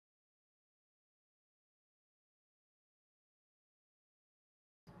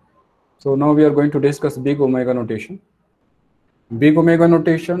So now we are going to discuss big omega notation. Big omega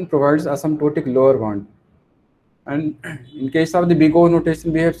notation provides asymptotic lower bound. And in case of the big O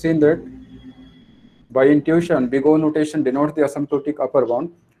notation, we have seen that by intuition, big O notation denotes the asymptotic upper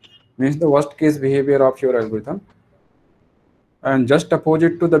bound, means the worst case behavior of your algorithm. And just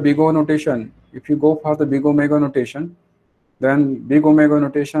opposite to the big O notation, if you go for the big omega notation, then big omega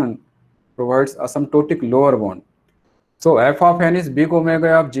notation provides asymptotic lower bound. So f of n is big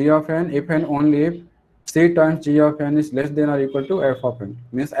omega of g of n if and only if c times g of n is less than or equal to f of n.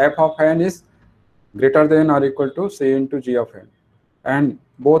 Means f of n is greater than or equal to c into g of n. And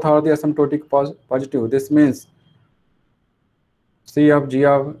both are the asymptotic positive. This means c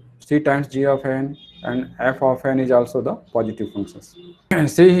times g of n and f of n is also the positive functions.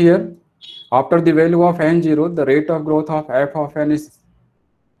 See here, after the value of n0, the rate of growth of f of n is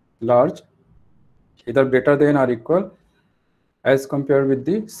large, either greater than or equal as compared with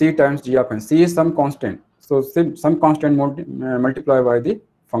the c times g of n. C is some constant, so some constant multiplied by the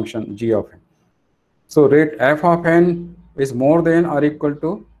function g of n. So rate f of n is more than or equal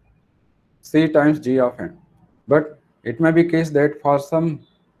to c times g of n. But it may be case that for some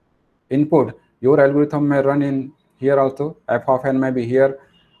input, your algorithm may run in here also. F of n may be here,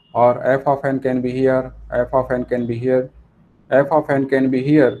 or f of n can be here, f of n can be here, f of n can be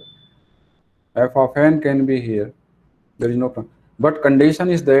here, f of n can be here. There is no problem. But condition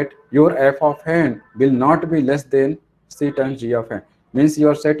is that your f of n will not be less than c times g of n. Means you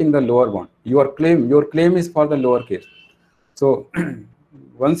are setting the lower bound. Your claim is for the lower case. So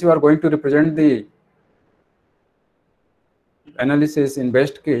once you are going to represent the analysis in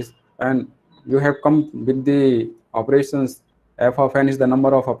best case, and you have come with the operations, f of n is the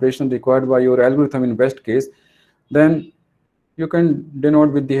number of operations required by your algorithm in best case, then you can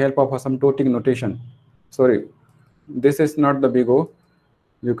denote with the help of asymptotic notation. Sorry, this is not the big O.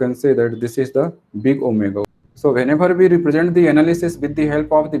 You can say that this is the big omega. So whenever we represent the analysis with the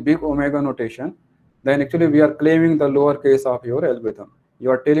help of the big omega notation, then actually we are claiming the lower case of your algorithm.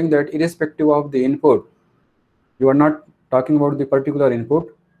 You are telling that irrespective of the input, you are not talking about the particular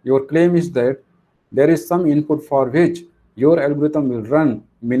input. Your claim is that there is some input for which your algorithm will run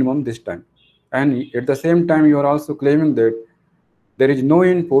minimum this time. And at the same time, you are also claiming that there is no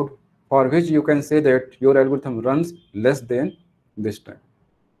input for which you can say that your algorithm runs less than this time.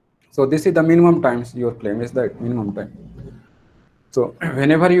 So this is the minimum times your claim is that minimum time. So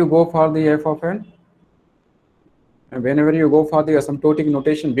whenever you go for the f of n, and whenever you go for the asymptotic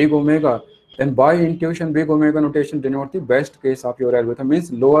notation big omega, then by intuition big omega notation denotes the best case of your algorithm,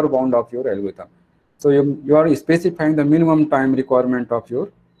 means lower bound of your algorithm. So you are specifying the minimum time requirement of your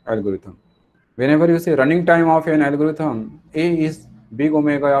algorithm. Whenever you say running time of an algorithm A is big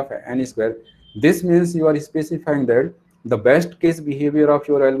omega of n square, this means you are specifying that the best case behavior of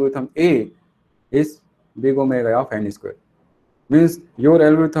your algorithm A is big omega of n square. Means your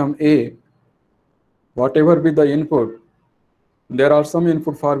algorithm A, whatever be the input, there are some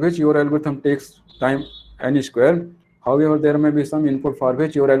input for which your algorithm takes time n square. However, there may be some input for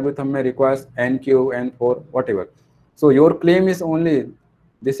which your algorithm may require n cube, n4, whatever. So your claim is only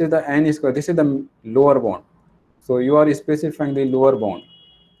this is the n square, this is the lower bound. So you are specifying the lower bound.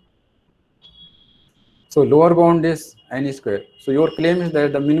 So lower bound is n square. So your claim is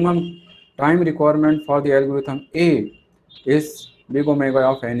that the minimum time requirement for the algorithm A is big omega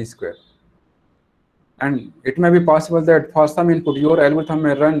of n square. And it may be possible that for some input your algorithm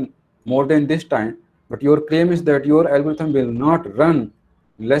may run more than this time, but your claim is that your algorithm will not run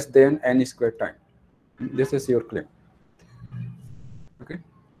less than n square time. This is your claim. Okay.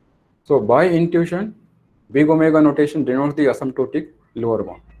 So by intuition, big omega notation denotes the asymptotic lower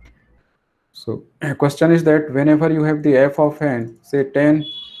bound. So question is that whenever you have the f of n, say 10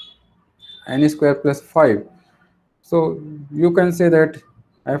 n square plus 5, so you can say that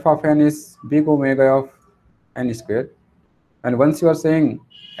f of n is big omega of n square. And once you are saying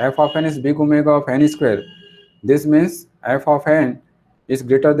f of n is big omega of n square, this means f of n is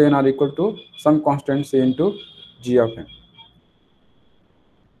greater than or equal to some constant c into g of n.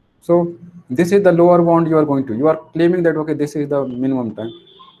 So this is the lower bound you are going to. You are claiming that, okay, this is the minimum time.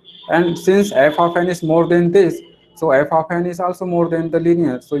 And since f of n is more than this, so f of n is also more than the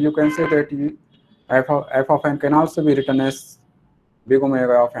linear. So you can say that f of n can also be written as big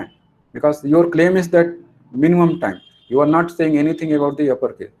omega of n, because your claim is that minimum time. You are not saying anything about the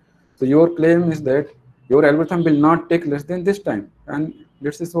uppercase. So your claim is that your algorithm will not take less than this time, and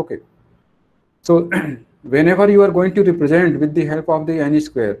this is okay. So whenever you are going to represent with the help of the n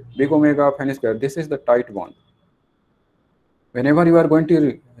square, big omega of n square, this is the tight bond. Whenever you are going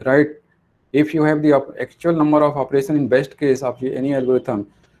to write, if you have the actual number of operation in best case of any algorithm,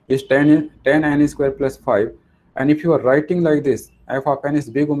 is 10 n square plus 5. And if you are writing like this, f of n is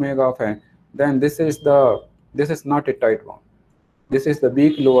big omega of n, then this is not a tight bond. This is the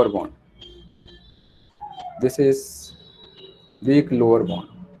weak lower bond. This is weak lower bond.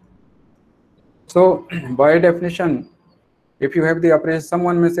 So by definition, if you have the operation,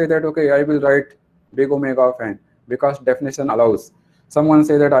 someone may say that, okay, I will write big omega of n because definition allows. Someone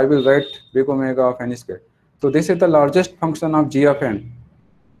say that I will write big omega of n square. So this is the largest function of g of n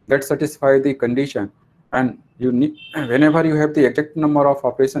that satisfy the condition. And you need, whenever you have the exact number of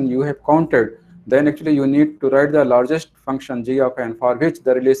operation you have counted, then actually you need to write the largest function g of n for which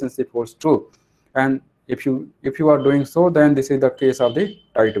the relationship holds true. And if you are doing so, then this is the case of the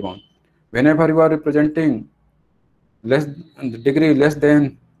tight bond. Whenever you are representing less degree less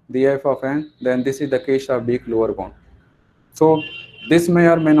than the f of n, then this is the case of weak lower bound. So this may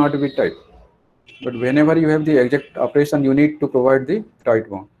or may not be tight, but whenever you have the exact operation, you need to provide the tight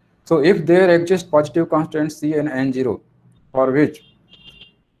bound. So if there exist positive constants c and n0, for which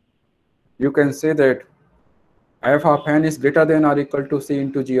you can say that f of n is greater than or equal to c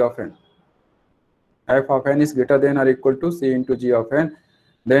into g of n. F of n is greater than or equal to c into g of n,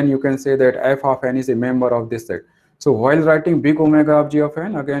 then you can say that f of n is a member of this set. So while writing big omega of g of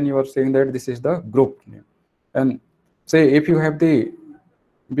n, again you are saying that this is the group name. And say if you have the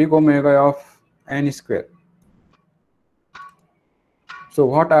big omega of n square, so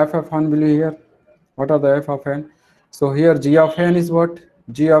what f of n will be here? What are the f of n? So here g of n is what?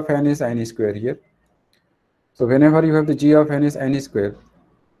 G of n is n square here. So whenever you have the g of n is n square,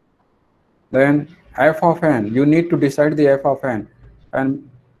 then f of n, you need to decide the f of n, and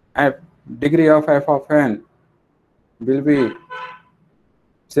f degree of f of n will be,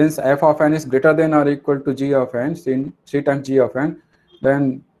 since f of n is greater than or equal to g of n, c times g of n,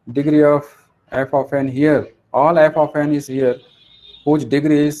 then degree of f of n here, all f of n is here, whose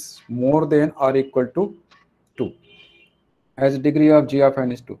degree is more than or equal to 2, as degree of g of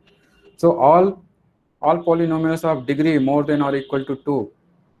n is 2. So all polynomials of degree more than or equal to 2,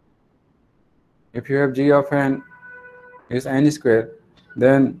 if you have g of n is n square,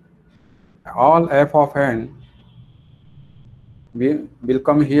 then all f of n will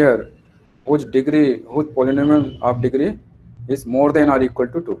come here, whose polynomial of degree is more than or equal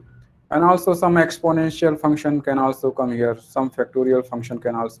to 2. And also some exponential function can also come here, some factorial function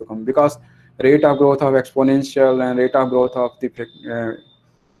can also come, because rate of growth of exponential and rate of growth of the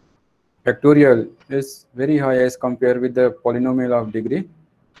factorial is very high as compared with the polynomial of degree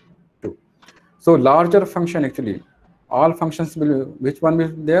 2. So larger function, actually all functions will, which one will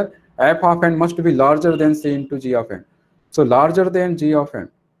be there? F of n must be larger than c into g of n. So larger than g of n.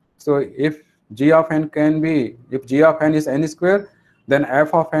 So if g of n can be, if g of n is n square, then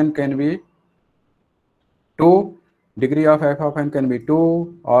f of n can be 2, degree of f of n can be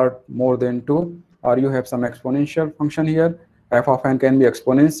 2 or more than 2, or you have some exponential function here, f of n can be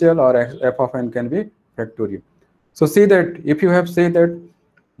exponential or f of n can be factorial. So see that if you have said that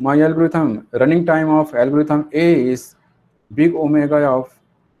my algorithm, running time of algorithm A is big omega of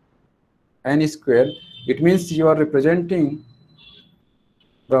n square, it means you are representing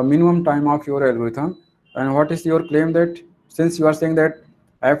the minimum time of your algorithm. And what is your claim? That since you are saying that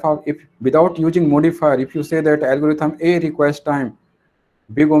f of, if without using modifier, if you say that algorithm A requires time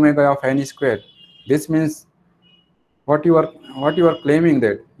big omega of n square, this means what you are claiming,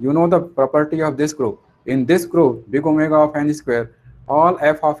 that you know the property of this group. In this group, big omega of n square, all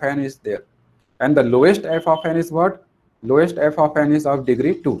f of n is there, and the lowest f of n is what? Lowest f of n is of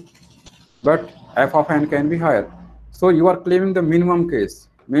degree 2, but f of n can be higher. So you are claiming the minimum case,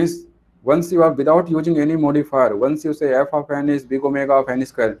 means once you are, without using any modifier, once you say f of n is big omega of n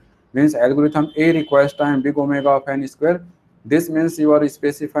square, means algorithm A requires time big omega of n square. This means you are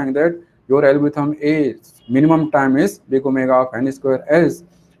specifying that your algorithm A's minimum time is big omega of n square, as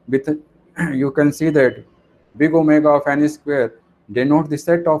with you can see that big omega of n square denote the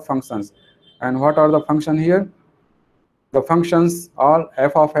set of functions. And what are the function here? The functions all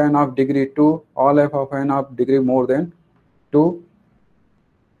f of n of degree 2, all f of n of degree more than 2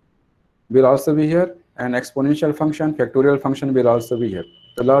 will also be here, and exponential function, factorial function will also be here.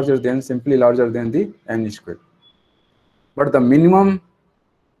 The larger than, simply larger than the n square. But the minimum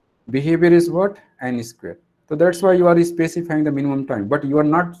behavior is what? N square. So that's why you are specifying the minimum time, but you are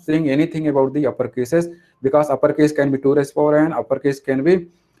not saying anything about the uppercases, because uppercase can be 2 raised power n, uppercase can be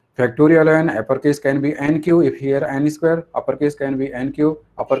factorial n, uppercase can be nq, if here n square, uppercase can be nq,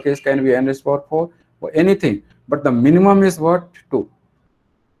 uppercase can be n raised power 4, or anything, but the minimum is what? 2.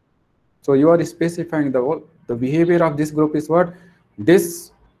 So you are specifying the behavior of this group is what?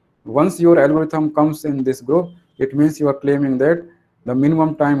 This, once your algorithm comes in this group, it means you are claiming that the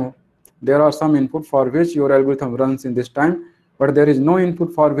minimum time. There are some input for which your algorithm runs in this time, but there is no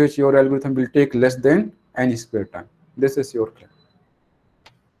input for which your algorithm will take less than n square time. This is your claim.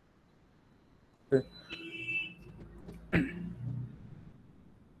 Okay.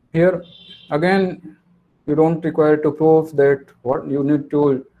 Here again, you don't require to prove that what you need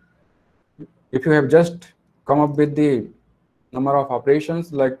to. If you have just come up with the number of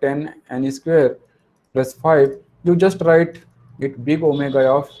operations like 10 n square plus 5, you just write it big omega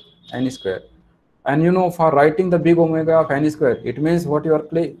of n square. And you know, for writing the big omega of n square, it means what you are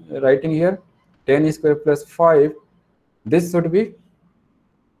writing here, 10 square plus 5. This should be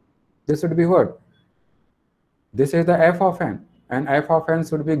what? This is the f of n, and f of n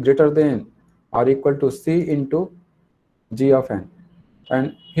should be greater than or equal to c into g of n.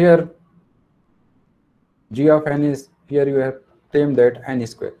 And here g of n is, here you have claimed that n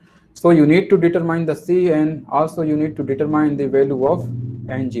square. So you need to determine the c, and also you need to determine the value of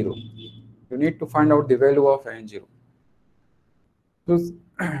n0. You need to find out the value of n0. So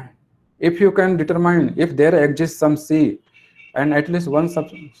if you can determine if there exists some c, and at least one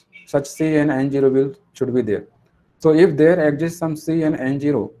such c and n0 should be there. So if there exists some c and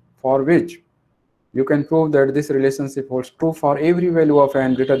n0 for which you can prove that this relationship holds true for every value of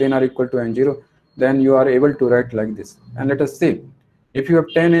n greater than or equal to n0, then you are able to write like this. And let us see, if you have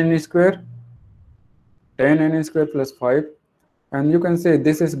 10n square, 10n square plus 5, and you can say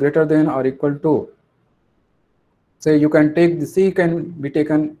this is greater than or equal to, say you can take the c can be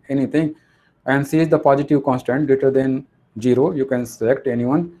taken anything, and c is the positive constant greater than 0. You can select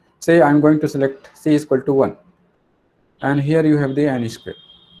anyone. Say I'm going to select c is equal to 1, and here you have the n square.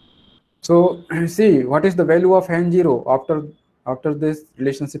 So see what is the value of n0 after this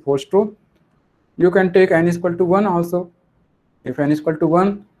relationship holds true. You can take n is equal to 1 also. If n is equal to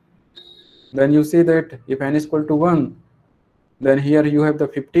 1, then you see that if n is equal to 1, then here you have the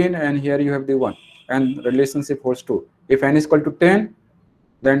 15 and here you have the 1, and relationship holds true. If n is equal to 10,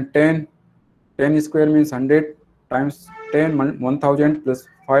 then 10 square means 100 times 10, 1000 plus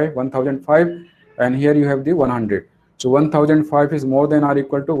 5, 1005, and here you have the 100. So 1005 is more than or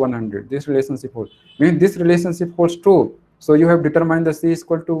equal to 100. This relationship holds. Means this relationship holds true. So you have determined the c is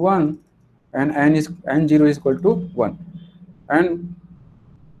equal to 1 and n0 is equal to 1. And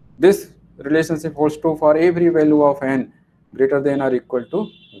this relationship holds true for every value of n greater than or equal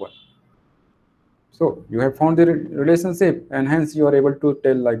to 1. So you have found the relationship, and hence you are able to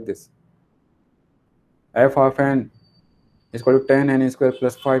tell like this. F of n is equal to 10n square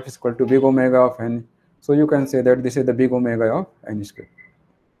plus 5 is equal to big omega of n. So you can say that this is the big omega of n square.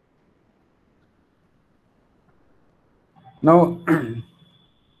 Now,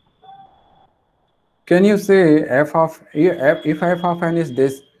 can you say if f of n is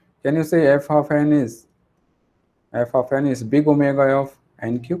this, can you say f of n is big omega of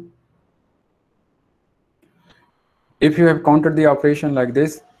n cube? If you have counted the operation like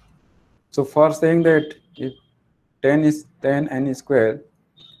this, so for saying that if 10 is 10n square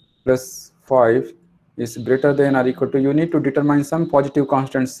plus 5 is greater than or equal to, you need to determine some positive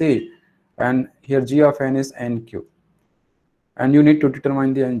constant c, and here g of n is n cube, and you need to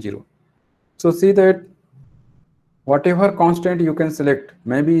determine the n0. So see that whatever constant you can select,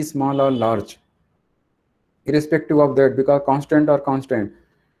 maybe small or large, irrespective of that, because constant are constant,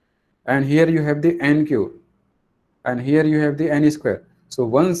 and here you have the n cube, and here you have the n square. So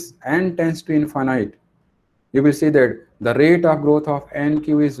once n tends to infinite, you will see that the rate of growth of n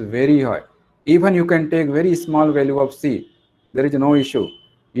cube is very high. Even you can take very small value of c, there is no issue.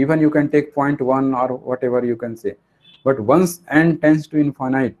 Even you can take 0.1 or whatever you can say. But once n tends to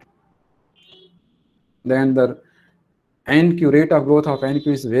infinite, then the n cube rate of growth of n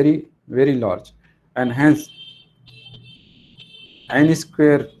cube is very, very large, and hence n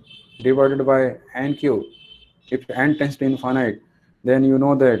square divided by n cube, if n tends to infinite, then you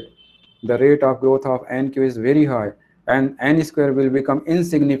know that the rate of growth of n cube is very high, and n square will become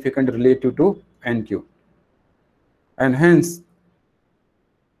insignificant relative to n cube. And hence,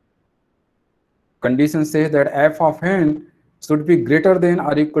 condition says that f of n should be greater than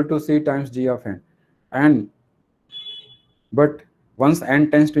or equal to c times g of n. But once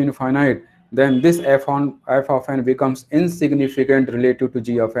n tends to infinite, then this f of n becomes insignificant relative to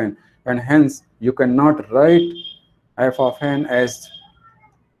g of n, and hence you cannot write f of n as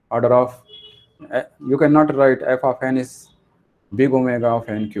order of, you cannot write f of n is big omega of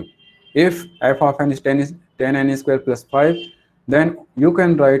n cube. If f of n is 10n square plus 5, then you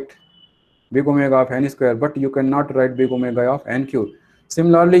can write big omega of n square, but you cannot write big omega of n cube.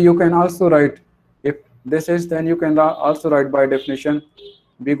 Similarly, you can also write, if this is, then you can also write by definition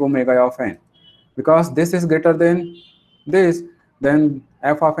big omega of n, because this is greater than this, then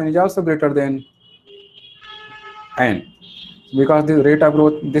f of n is also greater than n, because the rate of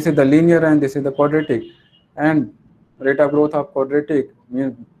growth, this is the linear and this is the quadratic, and rate of growth of quadratic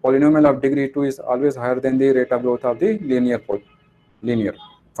means polynomial of degree 2 is always higher than the rate of growth of the linear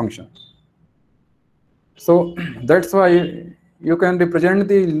function. So that's why you can represent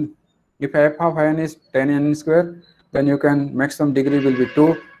the, if f of n is 10n square, then you can maximum degree will be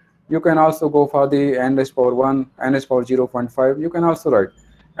 2. You can also go for the n raised power 1, n raised power 0.5. You can also write.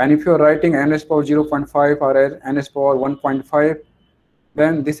 And if you are writing n raised power 0.5 or n raised power 1.5,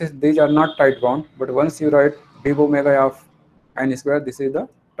 then these are not tight bound. But once you write big omega of n square, this is the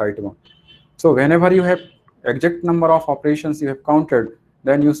tight bound. So whenever you have exact number of operations you have counted,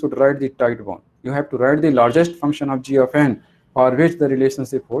 then you should write the tight bound. You have to write the largest function of g of n for which the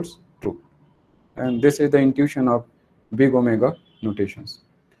relationship holds true. And this is the intuition of big omega notations.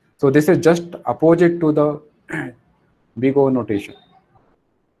 So this is just opposite to the big O notation.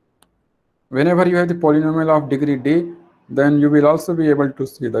 Whenever you have the polynomial of degree d, then you will also be able to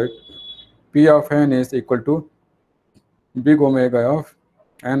see that p of n is equal to big omega of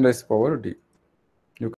n raised power d.